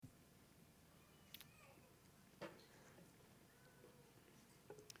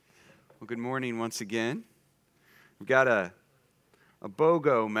Good morning once again. We've got a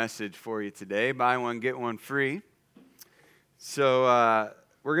BOGO message for you today. Buy one, get one free. So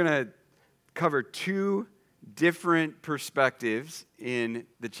we're going to cover two different perspectives in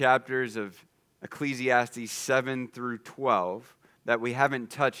the chapters of Ecclesiastes 7 through 12 that we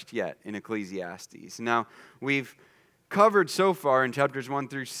haven't touched yet in Ecclesiastes. Now, we've covered so far in chapters 1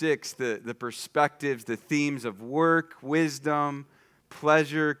 through 6 the perspectives, the themes of work, wisdom,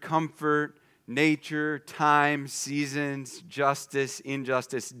 pleasure, comfort, nature, time, seasons, justice,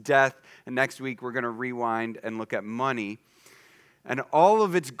 injustice, death. And next week we're going to rewind and look at money. And all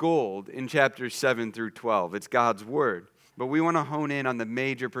of its gold in chapters 7 through 12. It's God's word. But we want to hone in on the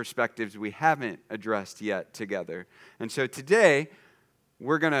major perspectives we haven't addressed yet together. And so today,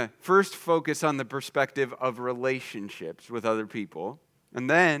 we're going to first focus on the perspective of relationships with other people. And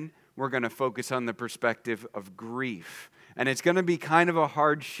then we're going to focus on the perspective of grief. And it's going to be kind of a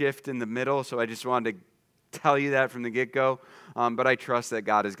hard shift in the middle, so I just wanted to tell you that from the get-go. But I trust that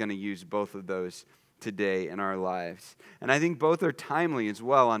God is going to use both of those today in our lives. And I think both are timely as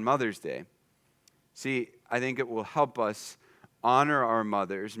well on Mother's Day. See, I think it will help us honor our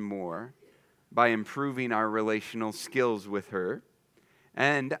mothers more by improving our relational skills with her.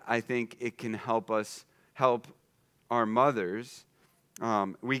 And I think it can help us help our mothers.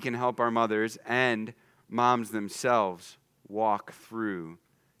 We can help our mothers and moms themselves walk through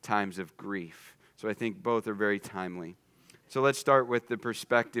times of grief. So I think both are very timely. So let's start with the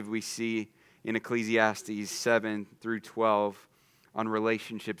perspective we see in Ecclesiastes 7 through 12 on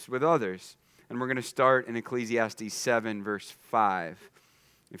relationships with others. And we're going to start in Ecclesiastes 7, verse 5,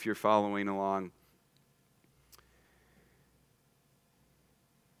 if you're following along.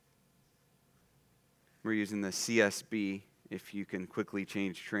 We're using the CSB, if you can quickly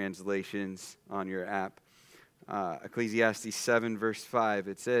change translations on your app. Ecclesiastes 7, verse 5,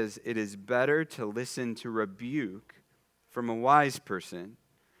 it says, "It is better to listen to rebuke from a wise person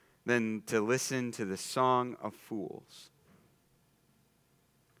than to listen to the song of fools."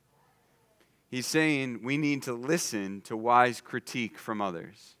 He's saying we need to listen to wise critique from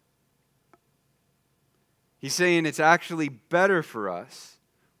others. He's saying it's actually better for us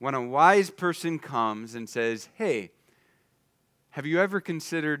when a wise person comes and says, "Hey, have you ever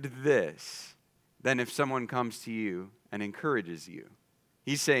considered this?" than if someone comes to you and encourages you.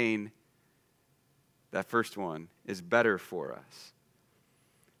 He's saying that first one is better for us.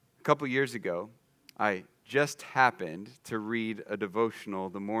 A couple years ago, I just happened to read a devotional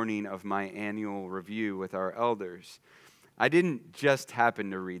the morning of my annual review with our elders. I didn't just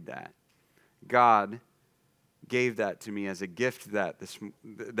happen to read that. God gave that to me as a gift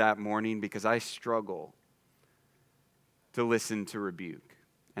that morning because I struggle to listen to rebuke.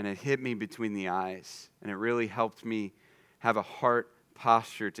 And it hit me between the eyes, and it really helped me have a heart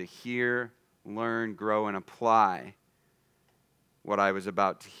posture to hear, learn, grow, and apply what I was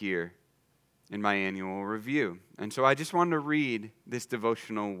about to hear in my annual review. And so I just wanted to read this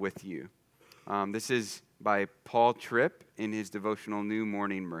devotional with you. This is by Paul Tripp in his devotional New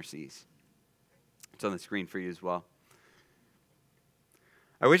Morning Mercies. It's on the screen for you as well.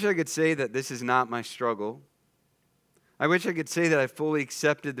 "I wish I could say that this is not my struggle. I wish I could say that I fully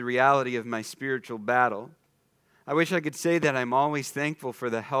accepted the reality of my spiritual battle. I wish I could say that I'm always thankful for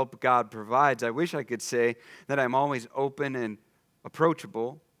the help God provides. I wish I could say that I'm always open and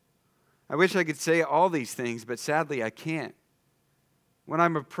approachable. I wish I could say all these things, but sadly I can't. When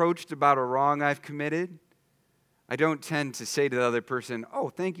I'm approached about a wrong I've committed, I don't tend to say to the other person, 'Oh,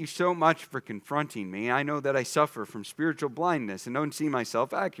 thank you so much for confronting me. I know that I suffer from spiritual blindness and don't see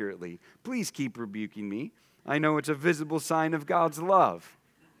myself accurately. Please keep rebuking me. I know it's a visible sign of God's love.'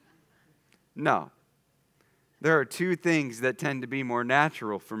 No. There are two things that tend to be more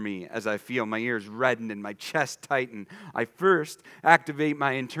natural for me as I feel my ears redden and my chest tighten. I first activate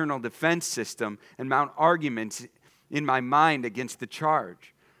my internal defense system and mount arguments in my mind against the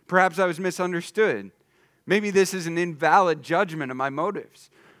charge. Perhaps I was misunderstood. Maybe this is an invalid judgment of my motives.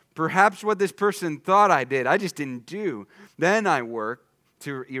 Perhaps what this person thought I did, I just didn't do. Then I work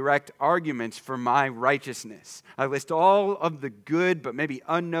to erect arguments for my righteousness. I list all of the good but maybe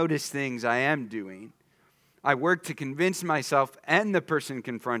unnoticed things I am doing. I work to convince myself and the person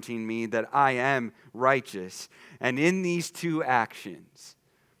confronting me that I am righteous. And in these two actions,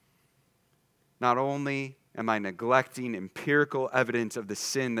 not only am I neglecting empirical evidence of the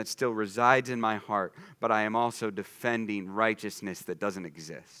sin that still resides in my heart, but I am also defending righteousness that doesn't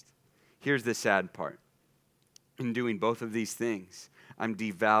exist." Here's the sad part. In doing both of these things, I'm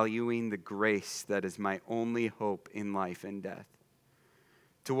devaluing the grace that is my only hope in life and death.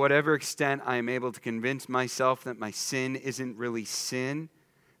 To whatever extent I am able to convince myself that my sin isn't really sin,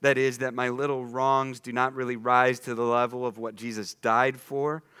 that is, that my little wrongs do not really rise to the level of what Jesus died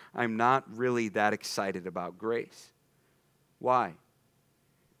for, I'm not really that excited about grace. Why?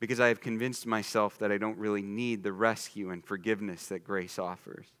 Because I have convinced myself that I don't really need the rescue and forgiveness that grace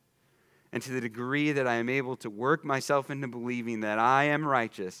offers. And to the degree that I am able to work myself into believing that I am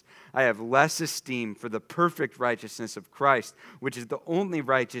righteous, I have less esteem for the perfect righteousness of Christ, which is the only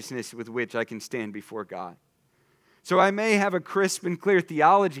righteousness with which I can stand before God. So I may have a crisp and clear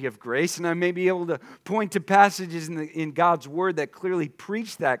theology of grace, and I may be able to point to passages in God's Word that clearly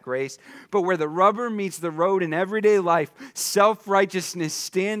preach that grace, but where the rubber meets the road in everyday life, self-righteousness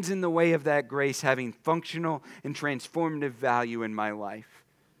stands in the way of that grace having functional and transformative value in my life.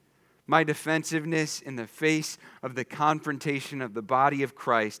 My defensiveness in the face of the confrontation of the body of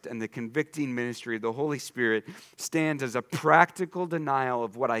Christ and the convicting ministry of the Holy Spirit stands as a practical denial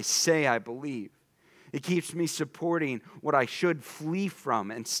of what I say I believe. It keeps me supporting what I should flee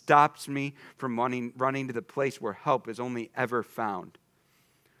from and stops me from running to the place where help is only ever found.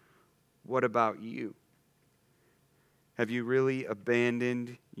 What about you? Have you really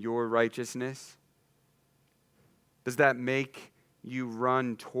abandoned your righteousness? Does that make you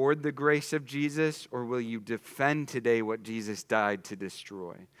run toward the grace of Jesus, or will you defend today what Jesus died to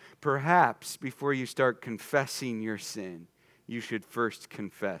destroy? Perhaps before you start confessing your sin, you should first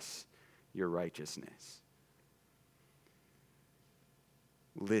confess your righteousness.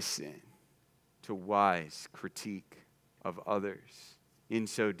 Listen to wise critique of others. In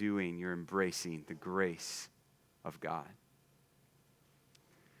so doing, you're embracing the grace of God.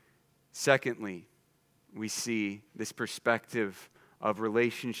 Secondly, we see this perspective of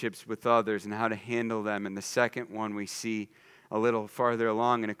relationships with others and how to handle them. And the second one we see a little farther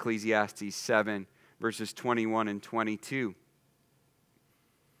along in Ecclesiastes 7, verses 21 and 22.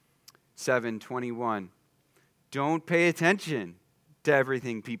 7:21. Don't pay attention to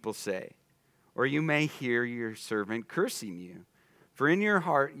everything people say, or you may hear your servant cursing you. For in your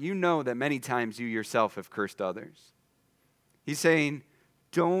heart you know that many times you yourself have cursed others. He's saying,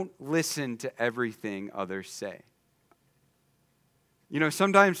 don't listen to everything others say. You know,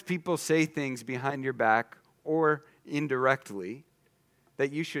 sometimes people say things behind your back or indirectly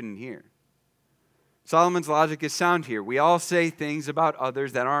that you shouldn't hear. Solomon's logic is sound here. We all say things about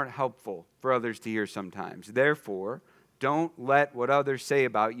others that aren't helpful for others to hear sometimes. Therefore, don't let what others say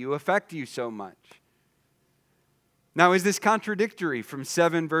about you affect you so much. Now, is this contradictory from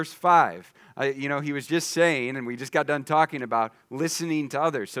 7 verse 5? He was just saying, and we just got done talking about listening to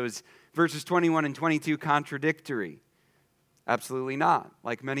others. So is verses 21 and 22 contradictory? Absolutely not.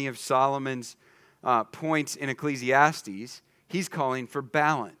 Like many of Solomon's points in Ecclesiastes, he's calling for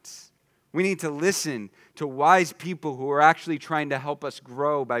balance. We need to listen to wise people who are actually trying to help us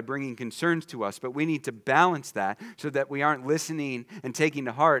grow by bringing concerns to us, but we need to balance that so that we aren't listening and taking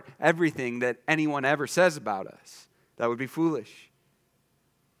to heart everything that anyone ever says about us. That would be foolish.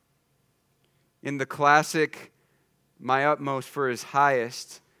 In the classic My Utmost for His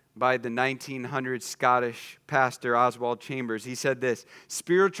Highest by the 1900 Scottish pastor Oswald Chambers, he said this: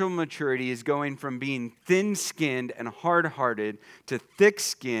 spiritual maturity is going from being thin-skinned and hard-hearted to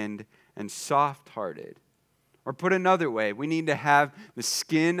thick-skinned and soft-hearted. Or put another way, we need to have the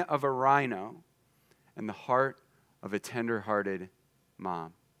skin of a rhino and the heart of a tender-hearted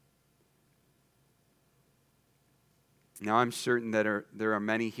mom. Now, I'm certain that there are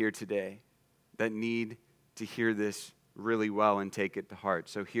many here today that need to hear this really well and take it to heart.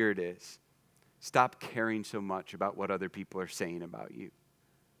 So here it is. Stop caring so much about what other people are saying about you.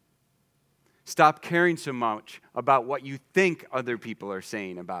 Stop caring so much about what you think other people are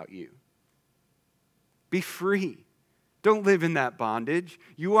saying about you. Be free. Don't live in that bondage.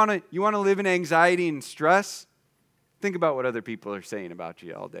 You want to live in anxiety and stress? Think about what other people are saying about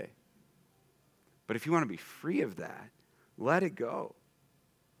you all day. But if you want to be free of that, let it go.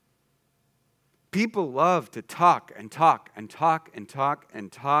 People love to talk and talk and talk and talk and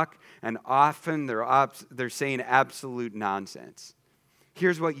talk, and often they're saying absolute nonsense.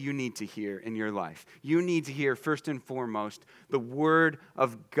 Here's what you need to hear in your life. You need to hear, first and foremost, the Word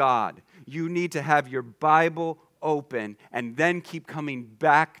of God. You need to have your Bible open and then keep coming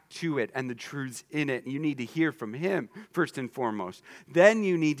back to it and the truths in it. You need to hear from Him, first and foremost. Then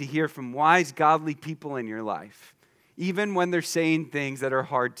you need to hear from wise, godly people in your life, even when they're saying things that are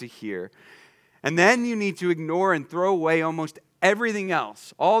hard to hear. And then you need to ignore and throw away almost everything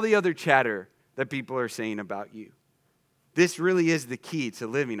else, all the other chatter that people are saying about you. This really is the key to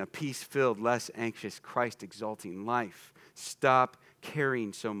living a peace-filled, less anxious, Christ-exalting life. Stop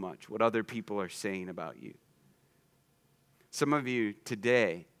caring so much what other people are saying about you. Some of you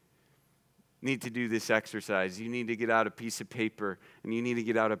today, need to do this exercise. You need to get out a piece of paper, and you need to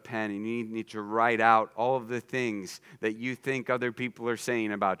get out a pen, and you need to write out all of the things that you think other people are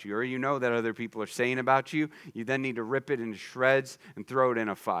saying about you, or you know that other people are saying about you. You then need to rip it into shreds and throw it in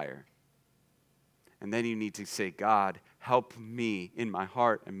a fire. And then you need to say, God, help me in my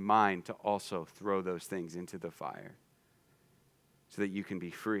heart and mind to also throw those things into the fire so that you can be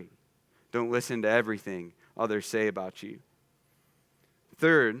free. Don't listen to everything others say about you.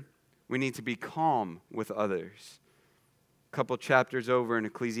 Third, we need to be calm with others. A couple chapters over in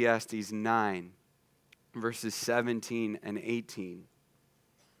Ecclesiastes 9, verses 17 and 18.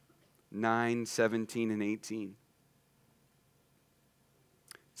 9, 17, and 18.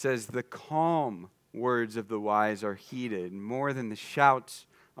 It says, the calm words of the wise are heeded more than the shouts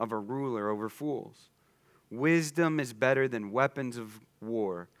of a ruler over fools. Wisdom is better than weapons of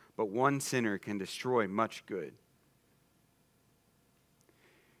war, but one sinner can destroy much good.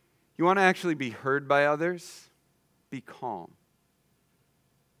 You want to actually be heard by others? Be calm.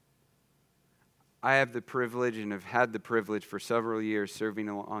 I have the privilege and have had the privilege for several years serving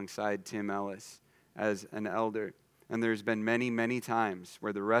alongside Tim Ellis as an elder. And there's been many, many times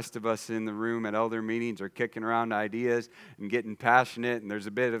where the rest of us in the room at elder meetings are kicking around ideas and getting passionate, and there's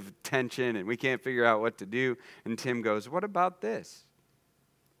a bit of tension, and we can't figure out what to do. And Tim goes, what about this?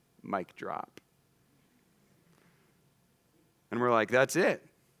 Mic drop. And we're like, that's it.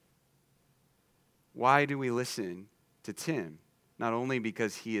 Why do we listen to Tim? Not only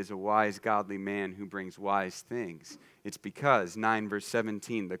because he is a wise, godly man who brings wise things. It's because, 9 verse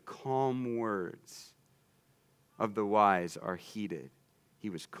 17, the calm words of the wise are heeded. He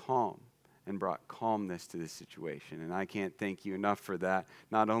was calm and brought calmness to the situation. And I can't thank you enough for that,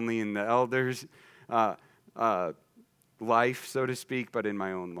 not only in the elders' life, so to speak, but in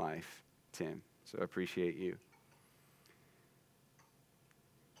my own life, Tim. So I appreciate you.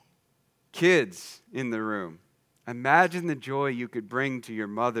 Kids in the room, imagine the joy you could bring to your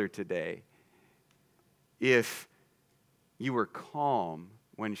mother today if you were calm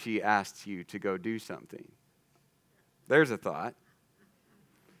when she asked you to go do something. There's a thought.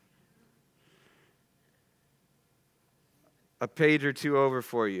 A page or two over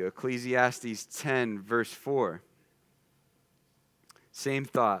for you. Ecclesiastes 10, verse 4. Same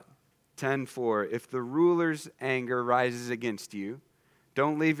thought. 10:4. If the ruler's anger rises against you,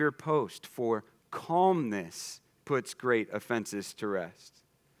 don't leave your post, for calmness puts great offenses to rest.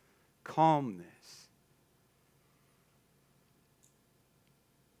 Calmness.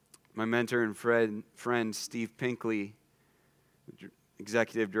 My mentor and friend Steve Pinkley,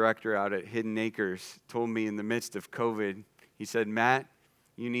 executive director out at Hidden Acres, told me in the midst of COVID, he said, Matt,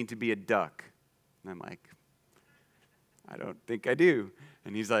 you need to be a duck. And I'm like, I don't think I do.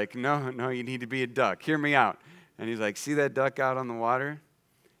 And he's like, no, you need to be a duck. Hear me out. And he's like, see that duck out on the water?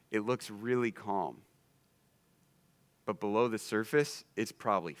 It looks really calm. But below the surface, it's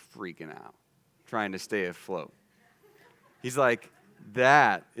probably freaking out, trying to stay afloat. He's like,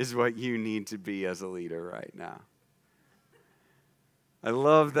 that is what you need to be as a leader right now. I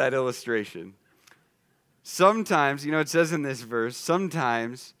love that illustration. Sometimes, it says in this verse,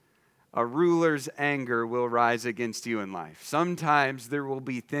 sometimes a ruler's anger will rise against you in life. Sometimes there will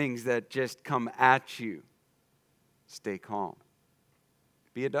be things that just come at you. Stay calm.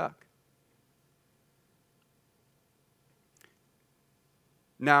 Be a duck.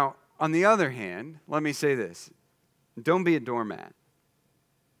 Now, on the other hand, let me say this. Don't be a doormat.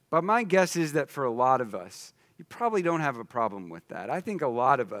 But my guess is that for a lot of us, you probably don't have a problem with that. I think a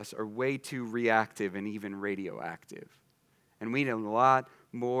lot of us are way too reactive and even radioactive. And we need a lot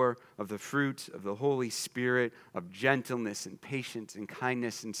more of the fruits of the Holy Spirit, of gentleness and patience and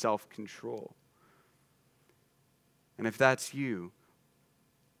kindness and self-control. And if that's you,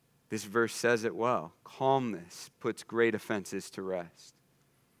 this verse says it well. Calmness puts great offenses to rest.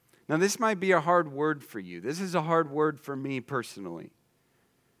 Now, this might be a hard word for you. This is a hard word for me personally.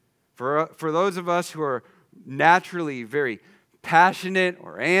 For those of us who are naturally very passionate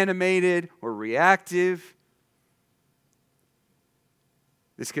or animated or reactive,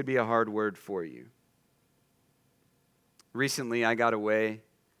 this could be a hard word for you. Recently, I got away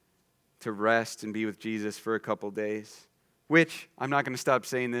to rest and be with Jesus for a couple days, which I'm not going to stop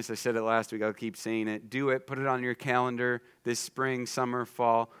saying this. I said it last week. I'll keep saying it. Do it. Put it on your calendar this spring, summer,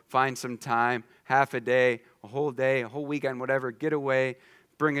 fall. Find some time, half a day, a whole weekend, whatever. Get away.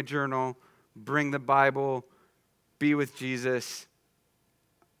 Bring a journal. Bring the Bible. Be with Jesus.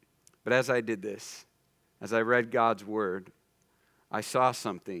 But as I did this, as I read God's word, I saw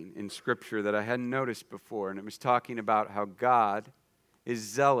something in Scripture that I hadn't noticed before, and it was talking about how God is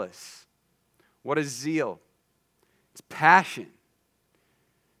zealous. What is zeal? It's passion.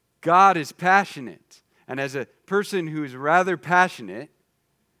 God is passionate. And as a person who is rather passionate,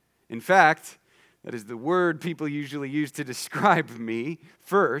 in fact, that is the word people usually use to describe me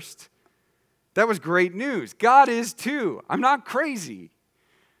first, that was great news. God is too. I'm not crazy.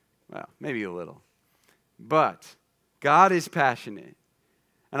 Well, maybe a little. But God is passionate.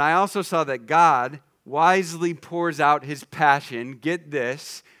 And I also saw that God wisely pours out his passion, get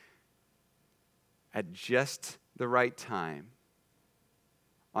this, at just the right time,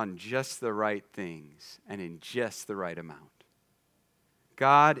 on just the right things, and in just the right amount.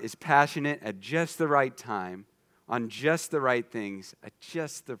 God is passionate at just the right time, on just the right things, at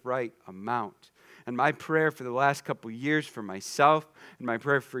just the right amount. And my prayer for the last couple years for myself, and my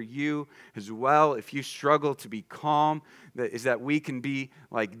prayer for you as well, if you struggle to be calm, is that we can be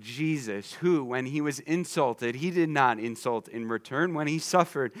like Jesus, who, when he was insulted, he did not insult in return. When he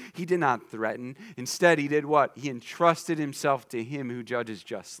suffered, he did not threaten. Instead, he did what? He entrusted himself to him who judges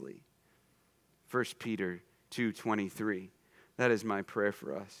justly. 1 Peter 2:23. That is my prayer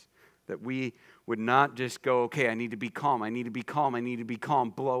for us. That we would not just go, okay, I need to be calm, I need to be calm, I need to be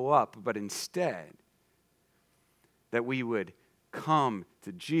calm, blow up, but instead, that we would come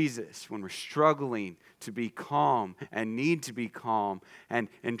to Jesus when we're struggling to be calm and need to be calm and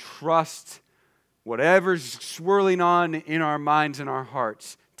trust whatever's swirling on in our minds and our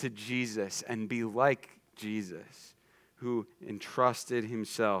hearts to Jesus and be like Jesus, who entrusted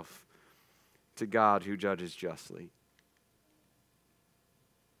himself to God who judges justly.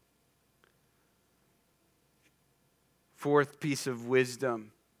 Fourth piece of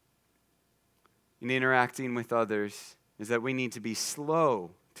wisdom in interacting with others is that we need to be slow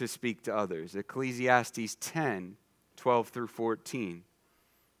to speak to others. Ecclesiastes 10:12 through 14.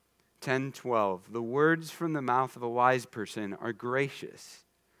 10:12. The words from the mouth of a wise person are gracious,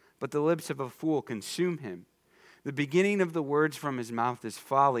 but the lips of a fool consume him. The beginning of the words from his mouth is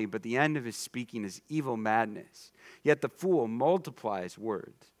folly, but the end of his speaking is evil madness. Yet the fool multiplies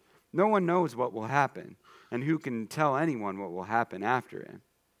words. No one knows what will happen, and who can tell anyone what will happen after him?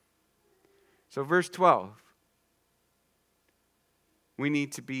 So verse 12, we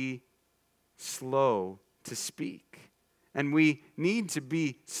need to be slow to speak. And we need to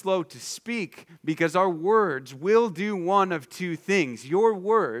be slow to speak because our words will do one of two things. Your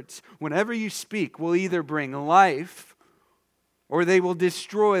words, whenever you speak, will either bring life or they will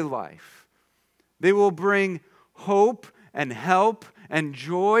destroy life. They will bring hope and help and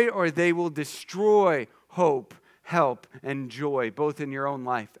joy, or they will destroy hope, help, and joy, both in your own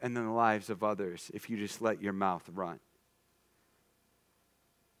life and in the lives of others, if you just let your mouth run.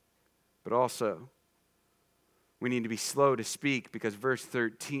 But also, we need to be slow to speak because verse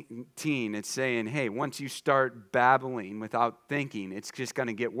 13, it's saying, hey, once you start babbling without thinking, it's just going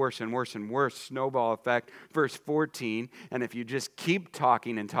to get worse and worse and worse, snowball effect. Verse 14, and if you just keep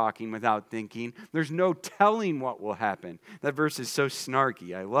talking and talking without thinking, there's no telling what will happen. That verse is so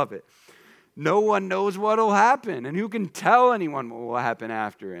snarky. I love it. No one knows what will happen, and who can tell anyone what will happen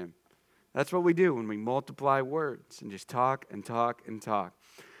after him? That's what we do when we multiply words and just talk and talk and talk.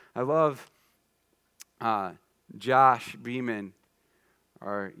 I love Josh Beeman,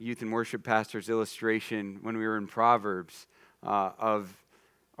 our youth and worship pastor's illustration when we were in Proverbs of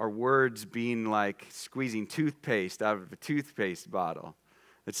our words being like squeezing toothpaste out of a toothpaste bottle.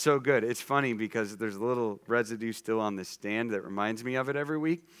 It's so good. It's funny because there's a little residue still on the stand that reminds me of it every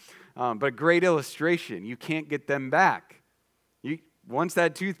week. But great illustration. You can't get them back. Once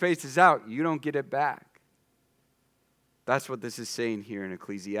that toothpaste is out, you don't get it back. That's what this is saying here in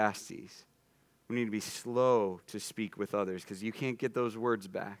Ecclesiastes. We need to be slow to speak with others because you can't get those words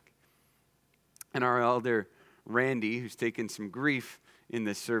back. And our elder, Randy, who's taken some grief in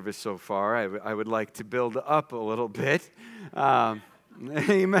this service so far, I would like to build up a little bit.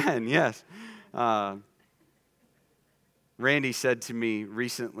 Amen, yes. Randy said to me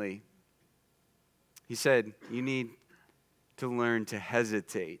recently, he said, you need to learn to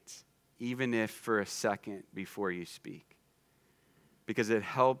hesitate, even if for a second before you speak. Because it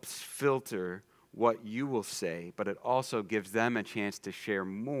helps filter what you will say, but it also gives them a chance to share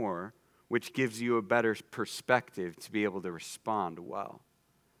more, which gives you a better perspective to be able to respond well.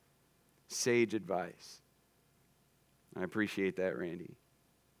 Sage advice. I appreciate that, Randy.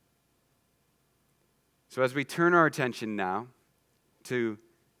 So as we turn our attention now to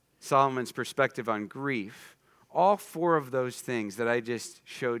Solomon's perspective on grief, all four of those things that I just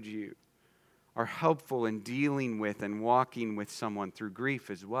showed you are helpful in dealing with and walking with someone through grief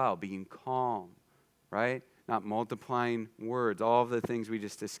as well, being calm, right? Not multiplying words, all of the things we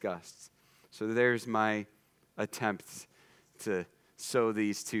just discussed. So there's my attempt to sew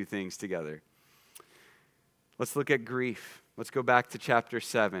these two things together. Let's look at grief. Let's go back to chapter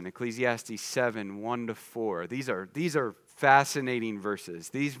 7, Ecclesiastes 7, 1-4. These are fascinating verses.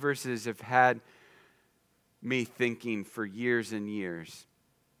 These verses have had me thinking for years and years.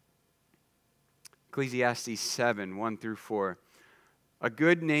 Ecclesiastes 7, 1-4. A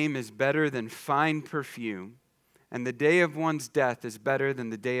good name is better than fine perfume, and the day of one's death is better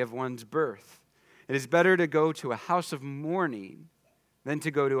than the day of one's birth. It is better to go to a house of mourning than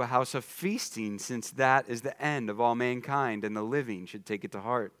to go to a house of feasting, since that is the end of all mankind, and the living should take it to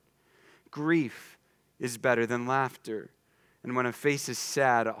heart. Grief is better than laughter, and when a face is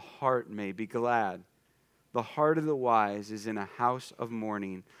sad, a heart may be glad. The heart of the wise is in a house of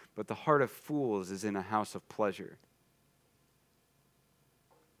mourning, but the heart of fools is in a house of pleasure.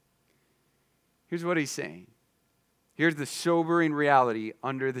 Here's what he's saying. Here's the sobering reality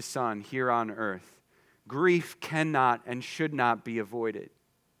under the sun here on earth. Grief cannot and should not be avoided.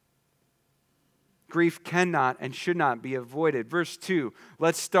 Grief cannot and should not be avoided. Verse 2,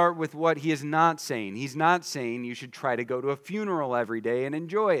 let's start with what he is not saying. He's not saying you should try to go to a funeral every day and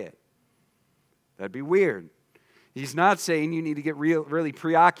enjoy it. That'd be weird. He's not saying you need to get really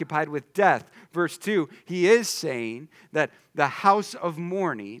preoccupied with death. Verse 2, he is saying that the house of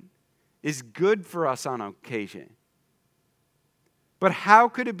mourning is good for us on occasion. But how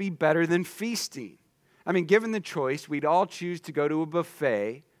could it be better than feasting? I mean, given the choice, we'd all choose to go to a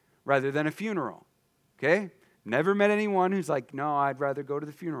buffet rather than a funeral. Okay? Never met anyone who's like, no, I'd rather go to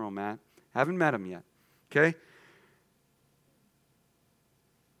the funeral, Matt. Haven't met him yet. Okay?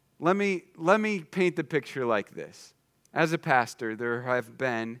 Let me paint the picture like this. As a pastor, there have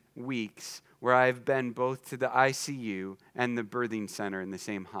been weeks where I've been both to the ICU and the birthing center in the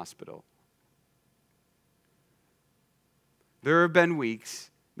same hospital. There have been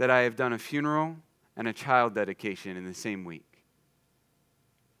weeks that I have done a funeral and a child dedication in the same week.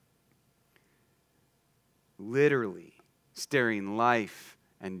 Literally staring life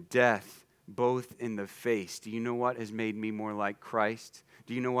and death both in the face. Do you know what has made me more like Christ?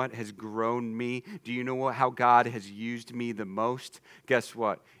 Do you know what has grown me? Do you know how God has used me the most? Guess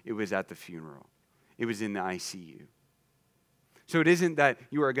what? It was at the funeral. It was in the ICU. So it isn't that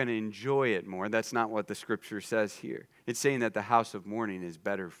you are going to enjoy it more. That's not what the scripture says here. It's saying that the house of mourning is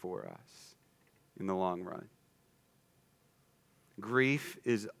better for us in the long run. Grief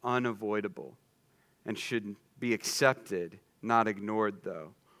is unavoidable and should be accepted, not ignored,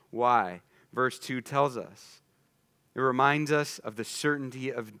 though. Why? Verse 2 tells us. It reminds us of the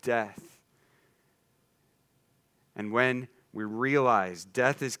certainty of death. And when we realize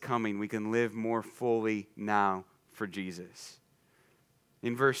death is coming, we can live more fully now for Jesus.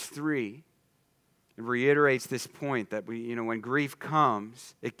 In verse 3, it reiterates this point that when grief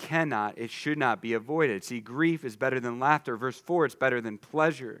comes, it should not be avoided. See, grief is better than laughter. Verse 4, it's better than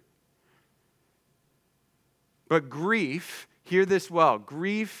pleasure. But grief, hear this well,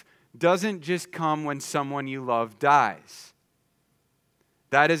 grief doesn't just come when someone you love dies.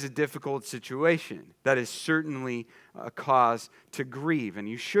 That is a difficult situation. That is certainly a cause to grieve, and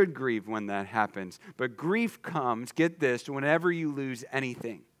you should grieve when that happens. But grief comes, get this, whenever you lose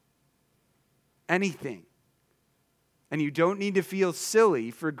anything. Anything. And you don't need to feel silly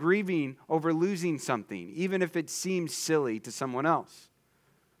for grieving over losing something, even if it seems silly to someone else.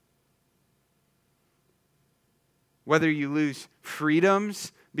 Whether you lose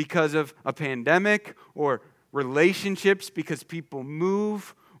freedoms because of a pandemic, or relationships because people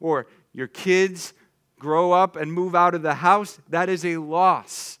move, or your kids grow up and move out of the house, that is a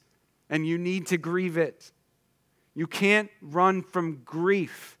loss, and you need to grieve it. You can't run from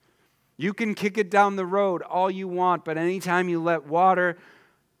grief. You can kick it down the road all you want, but anytime you let water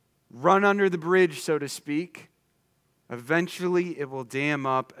run under the bridge, so to speak, eventually it will dam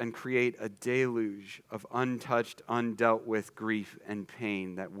up and create a deluge of untouched, undealt with grief and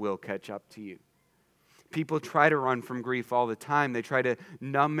pain that will catch up to you. People try to run from grief all the time. They try to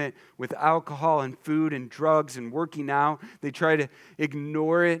numb it with alcohol and food and drugs and working out. They try to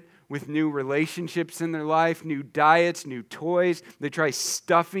ignore it with new relationships in their life, new diets, new toys. They try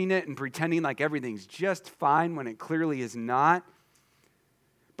stuffing it and pretending like everything's just fine when it clearly is not.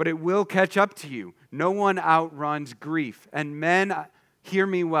 But it will catch up to you. No one outruns grief. And men, hear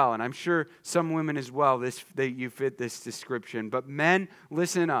me well, and I'm sure some women as well, that you fit this description. But men,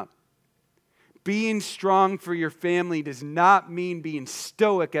 listen up. Being strong for your family does not mean being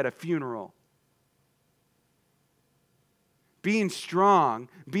stoic at a funeral. Being strong,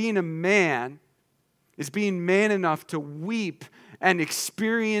 being a man, is being man enough to weep and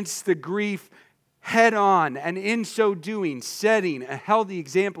experience the grief head on, and in so doing, setting a healthy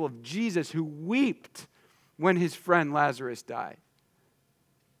example of Jesus, who wept when his friend Lazarus died.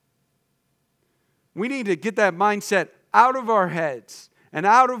 We need to get that mindset out of our heads and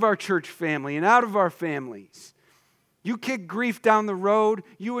out of our church family and out of our families. You kick grief down the road,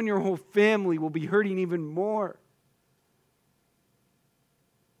 you and your whole family will be hurting even more.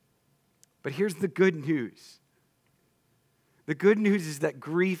 But here's the good news. The good news is that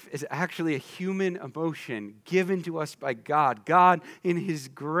grief is actually a human emotion given to us by God. God, in His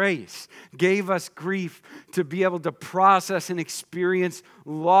grace, gave us grief to be able to process and experience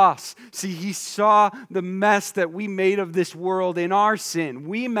loss. See, He saw the mess that we made of this world in our sin.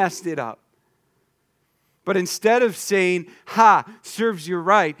 We messed it up. But instead of saying, serves you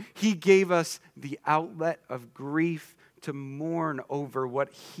right, He gave us the outlet of grief to mourn over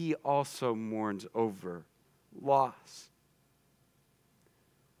what He also mourns over, loss.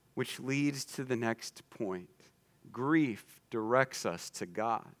 Which leads to the next point. Grief directs us to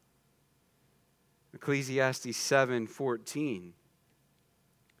God. Ecclesiastes 7:14.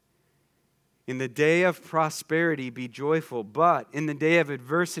 In the day of prosperity be joyful, but in the day of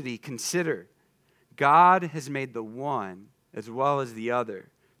adversity consider, God has made the one as well as the other,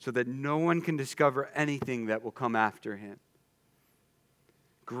 so that no one can discover anything that will come after him.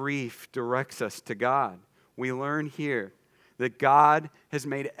 Grief directs us to God. We learn here that God has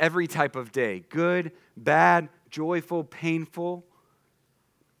made every type of day, good, bad, joyful, painful.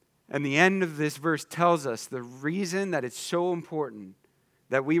 And the end of this verse tells us the reason that it's so important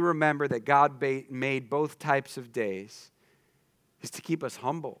that we remember that God made both types of days is to keep us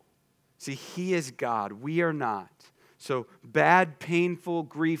humble. See, He is God. We are not. So bad, painful,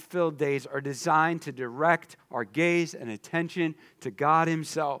 grief-filled days are designed to direct our gaze and attention to God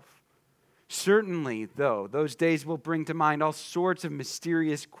Himself. Certainly, though, those days will bring to mind all sorts of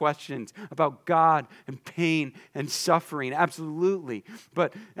mysterious questions about God and pain and suffering. Absolutely.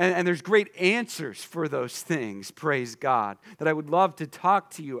 And there's great answers for those things, praise God, that I would love to talk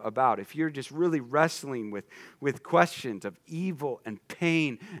to you about if you're just really wrestling with questions of evil and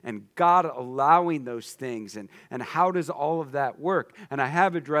pain and God allowing those things and how does all of that work. And I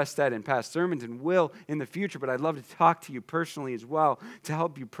have addressed that in past sermons and will in the future, but I'd love to talk to you personally as well to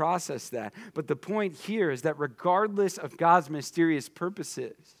help you process that. But the point here is that regardless of God's mysterious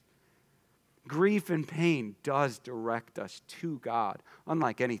purposes, grief and pain does direct us to God,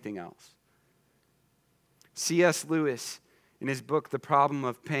 unlike anything else. C.S. Lewis, in his book, The Problem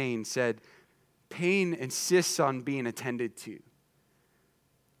of Pain, said, pain insists on being attended to.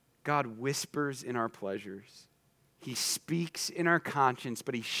 God whispers in our pleasures. He speaks in our conscience,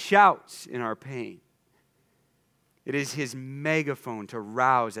 but He shouts in our pain. It is His megaphone to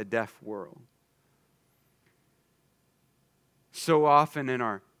rouse a deaf world. So often in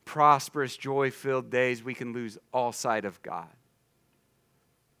our prosperous, joy-filled days, we can lose all sight of God.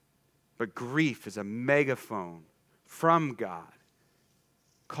 But grief is a megaphone from God,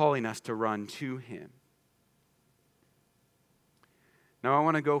 calling us to run to Him. Now I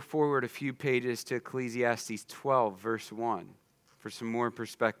want to go forward a few pages to Ecclesiastes 12, verse 1, for some more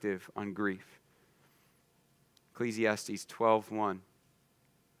perspective on grief. Ecclesiastes 12:1.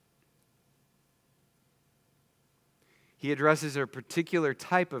 He addresses a particular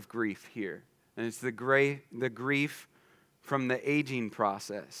type of grief here, and it's the grief from the aging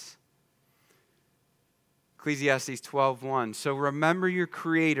process. Ecclesiastes 12:1. So remember your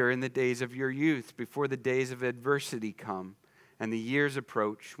Creator in the days of your youth, before the days of adversity come, and the years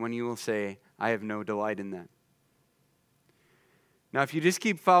approach when you will say, I have no delight in them. Now, if you just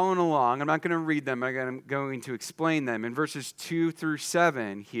keep following along, I'm not going to read them, I'm going to explain them. In verses 2 through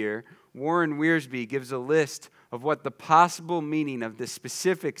 7 here, Warren Wiersbe gives a list of what the possible meaning of the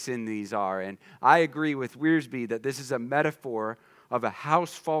specifics in these are. And I agree with Wiersbe that this is a metaphor of a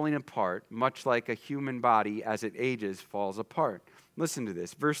house falling apart, much like a human body as it ages falls apart. Listen to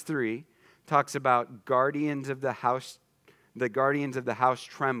this. Verse 3 talks about guardians of the house, the guardians of the house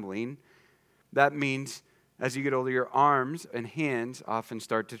trembling. That means as you get older, your arms and hands often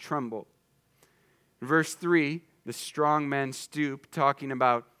start to tremble. In verse 3, the strong men stoop, talking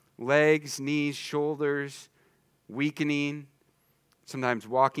about legs, knees, shoulders, weakening, sometimes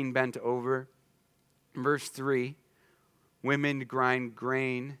walking bent over. In verse 3, women grind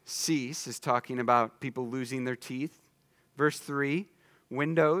grain cease, is talking about people losing their teeth. Verse 3,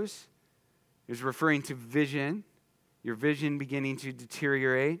 windows is referring to vision, your vision beginning to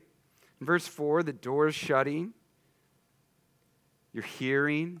deteriorate. In verse 4, the doors shutting, your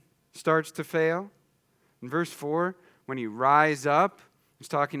hearing starts to fail. In verse 4, when you rise up, it's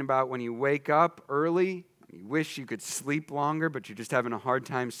talking about when you wake up early, you wish you could sleep longer, but you're just having a hard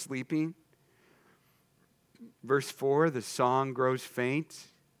time sleeping. Verse 4, the song grows faint,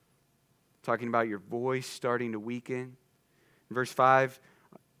 talking about your voice starting to weaken. In verse 5,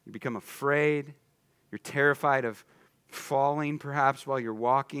 you become afraid. You're terrified of falling perhaps while you're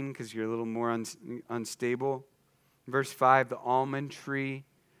walking because you're a little more unstable. Verse 5, the almond tree,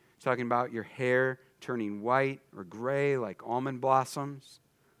 talking about your hair turning white or gray like almond blossoms.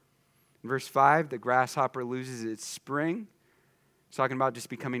 In verse 5, the grasshopper loses its spring. It's talking about just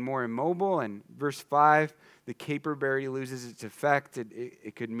becoming more immobile. And verse 5, the caperberry loses its effect.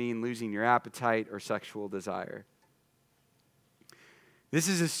 It could mean losing your appetite or sexual desire. This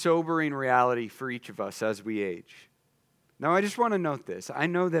is a sobering reality for each of us as we age. Now, I just want to note this. I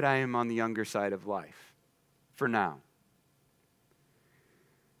know that I am on the younger side of life for now.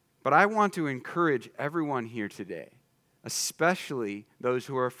 But I want to encourage everyone here today, especially those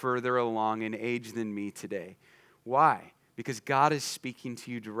who are further along in age than me today. Why? Because God is speaking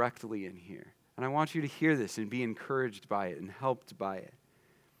to you directly in here. And I want you to hear this and be encouraged by it and helped by it.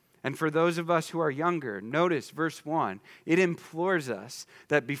 And for those of us who are younger, notice verse 1. It implores us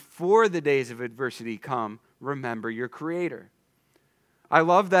that before the days of adversity come, remember your Creator. I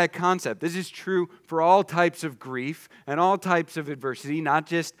love that concept. This is true for all types of grief and all types of adversity, not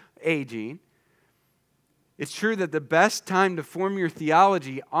just aging. It's true that the best time to form your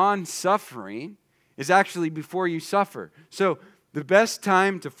theology on suffering is actually before you suffer. So the best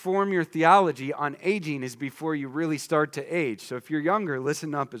time to form your theology on aging is before you really start to age. So if you're younger,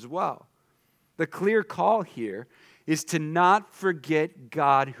 listen up as well. The clear call here is to not forget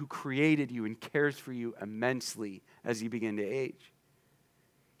God who created you and cares for you immensely as you begin to age.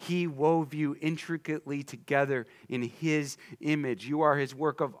 He wove you intricately together in His image. You are His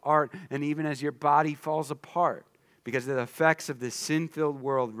work of art, and even as your body falls apart because of the effects of this sin-filled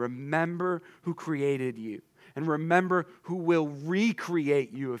world, remember who created you. And remember who will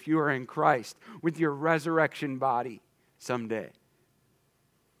recreate you if you are in Christ with your resurrection body someday.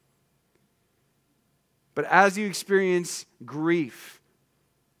 But as you experience grief,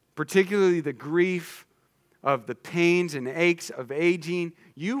 particularly the grief of the pains and aches of aging,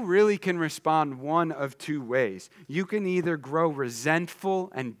 you really can respond one of two ways. You can either grow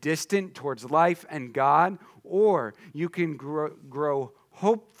resentful and distant towards life and God, or you can grow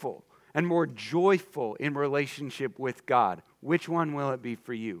hopeful and more joyful in relationship with God. Which one will it be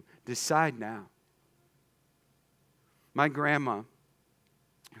for you? Decide now. My grandma,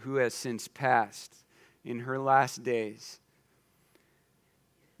 who has since passed, in her last days,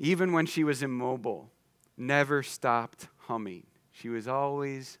 even when she was immobile, never stopped humming. She was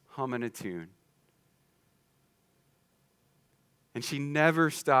always humming a tune. And she never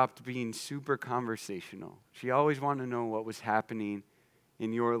stopped being super conversational. She always wanted to know what was happening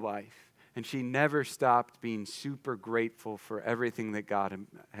in your life. And she never stopped being super grateful for everything that God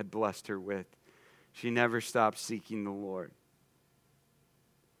had blessed her with. She never stopped seeking the Lord.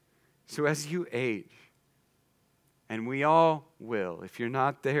 So as you age, and we all will, if you're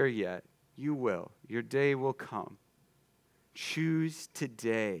not there yet, you will. Your day will come. Choose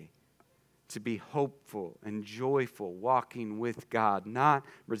today to be hopeful and joyful, walking with God, not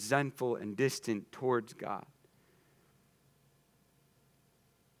resentful and distant towards God.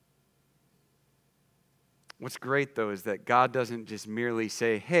 What's great, though, is that God doesn't just merely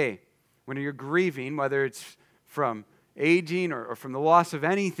say, hey, when you're grieving, whether it's from aging or from the loss of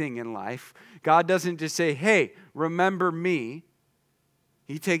anything in life, God doesn't just say, hey, remember me.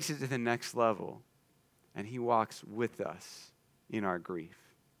 He takes it to the next level, and He walks with us in our grief.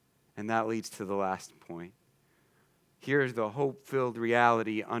 And that leads to the last point. Here's the hope-filled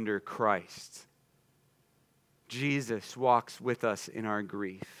reality under Christ. Jesus walks with us in our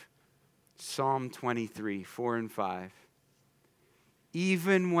grief. Psalm 23, 4 and 5.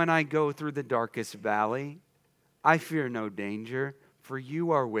 Even when I go through the darkest valley, I fear no danger, for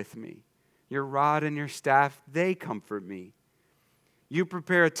you are with me. Your rod and your staff, they comfort me. You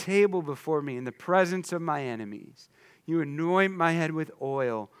prepare a table before me in the presence of my enemies. You anoint my head with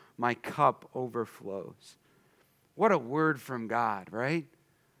oil. My cup overflows. What a word from God, right?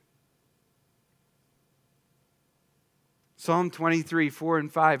 Psalm 23, 4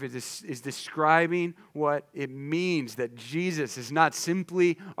 and 5 is describing what it means that Jesus is not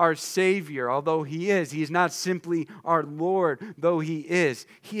simply our Savior, although He is. He is not simply our Lord, though He is.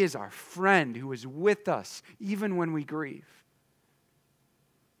 He is our friend who is with us even when we grieve.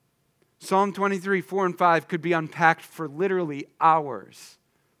 Psalm 23, 4 and 5 could be unpacked for literally hours.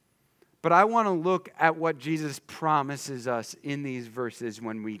 But I want to look at what Jesus promises us in these verses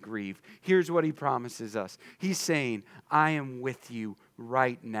when we grieve. Here's what He promises us. He's saying, I am with you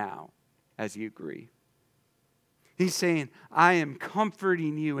right now as you grieve. He's saying, I am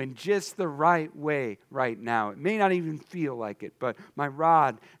comforting you in just the right way right now. It may not even feel like it, but my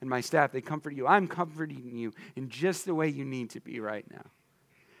rod and my staff, they comfort you. I'm comforting you in just the way you need to be right now.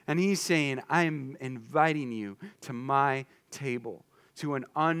 And he's saying, I am inviting you to my table, to an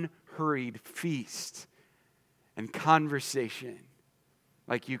unhurried feast and conversation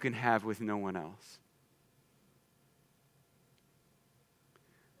like you can have with no one else.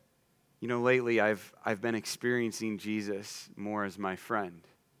 You know, lately I've been experiencing Jesus more as my friend.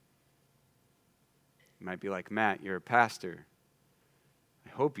 You might be like, Matt, you're a pastor. I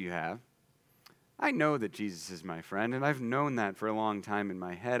hope you have. I know that Jesus is my friend, and I've known that for a long time in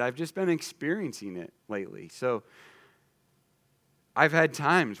my head. I've just been experiencing it lately. So I've had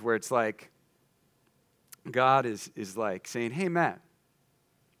times where it's like God is like saying, hey, Matt,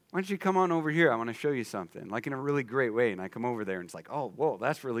 why don't you come on over here? I want to show you something, like in a really great way. And I come over there, and it's like, oh, whoa,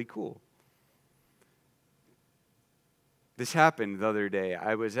 that's really cool. This happened the other day.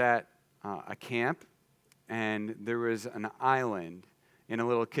 I was at a camp, and there was an island in a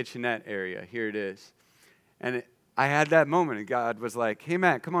little kitchenette area. Here it is. And I had that moment, and God was like, hey,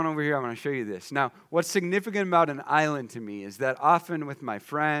 Matt, come on over here. I want to show you this. Now, what's significant about an island to me is that often with my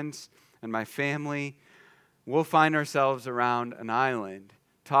friends and my family, we'll find ourselves around an island,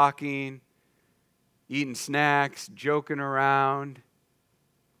 talking, eating snacks, joking around,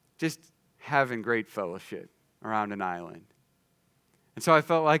 just having great fellowship around an island. And so I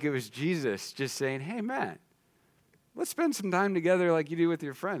felt like it was Jesus just saying, hey, Matt, let's spend some time together like you do with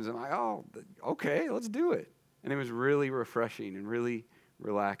your friends. I'm like, oh, okay, let's do it. And it was really refreshing and really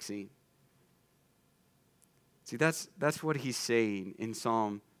relaxing. See, that's what he's saying in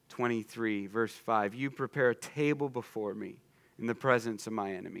Psalm 23, verse 5. You prepare a table before me in the presence of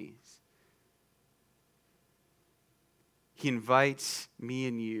my enemies. He invites me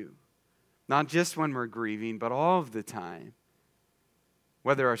and you, not just when we're grieving, but all of the time.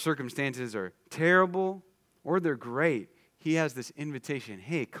 Whether our circumstances are terrible or they're great, he has this invitation,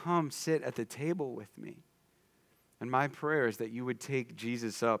 hey, come sit at the table with me. And my prayer is that you would take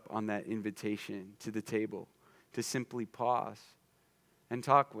Jesus up on that invitation to the table, to simply pause and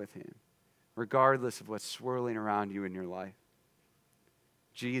talk with him, regardless of what's swirling around you in your life.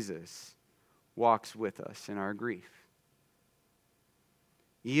 Jesus walks with us in our grief.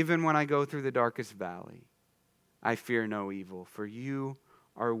 Even when I go through the darkest valley, I fear no evil, for you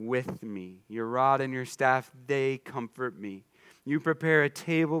are with me. Your rod and your staff, they comfort me. You prepare a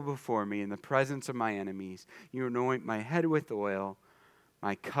table before me in the presence of my enemies. You anoint my head with oil.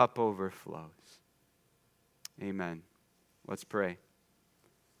 My cup overflows. Amen. Let's pray.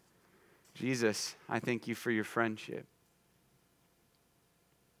 Jesus, I thank you for your friendship.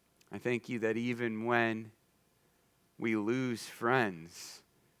 I thank you that even when we lose friends,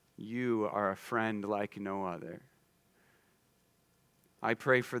 you are a friend like no other. I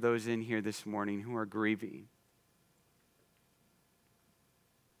pray for those in here this morning who are grieving.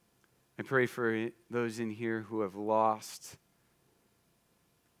 I pray for those in here who have lost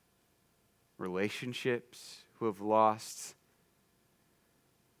relationships, who have lost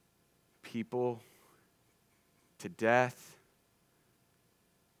people to death.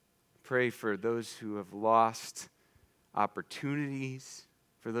 Pray for those who have lost opportunities,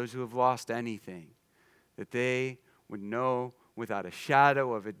 for those who have lost anything, that they would know without a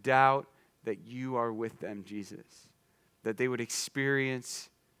shadow of a doubt that you are with them, Jesus. That they would experience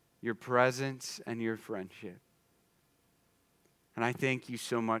your presence and your friendship. And I thank you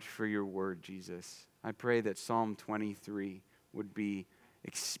so much for your word, Jesus. I pray that Psalm 23 would be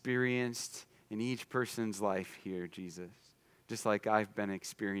experienced in each person's life here, Jesus, just like I've been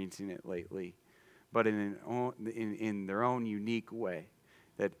experiencing it lately, but in their own unique way.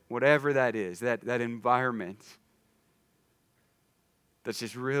 That whatever that is, that environment that's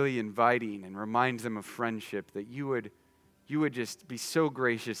just really inviting and reminds them of friendship, that you would just be so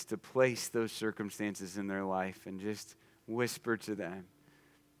gracious to place those circumstances in their life and just whisper to them,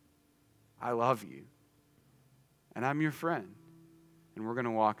 I love you, and I'm your friend, and we're going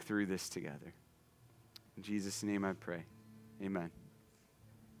to walk through this together. In Jesus' name I pray. Amen.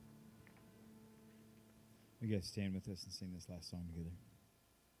 You guys stand with us and sing this last song together.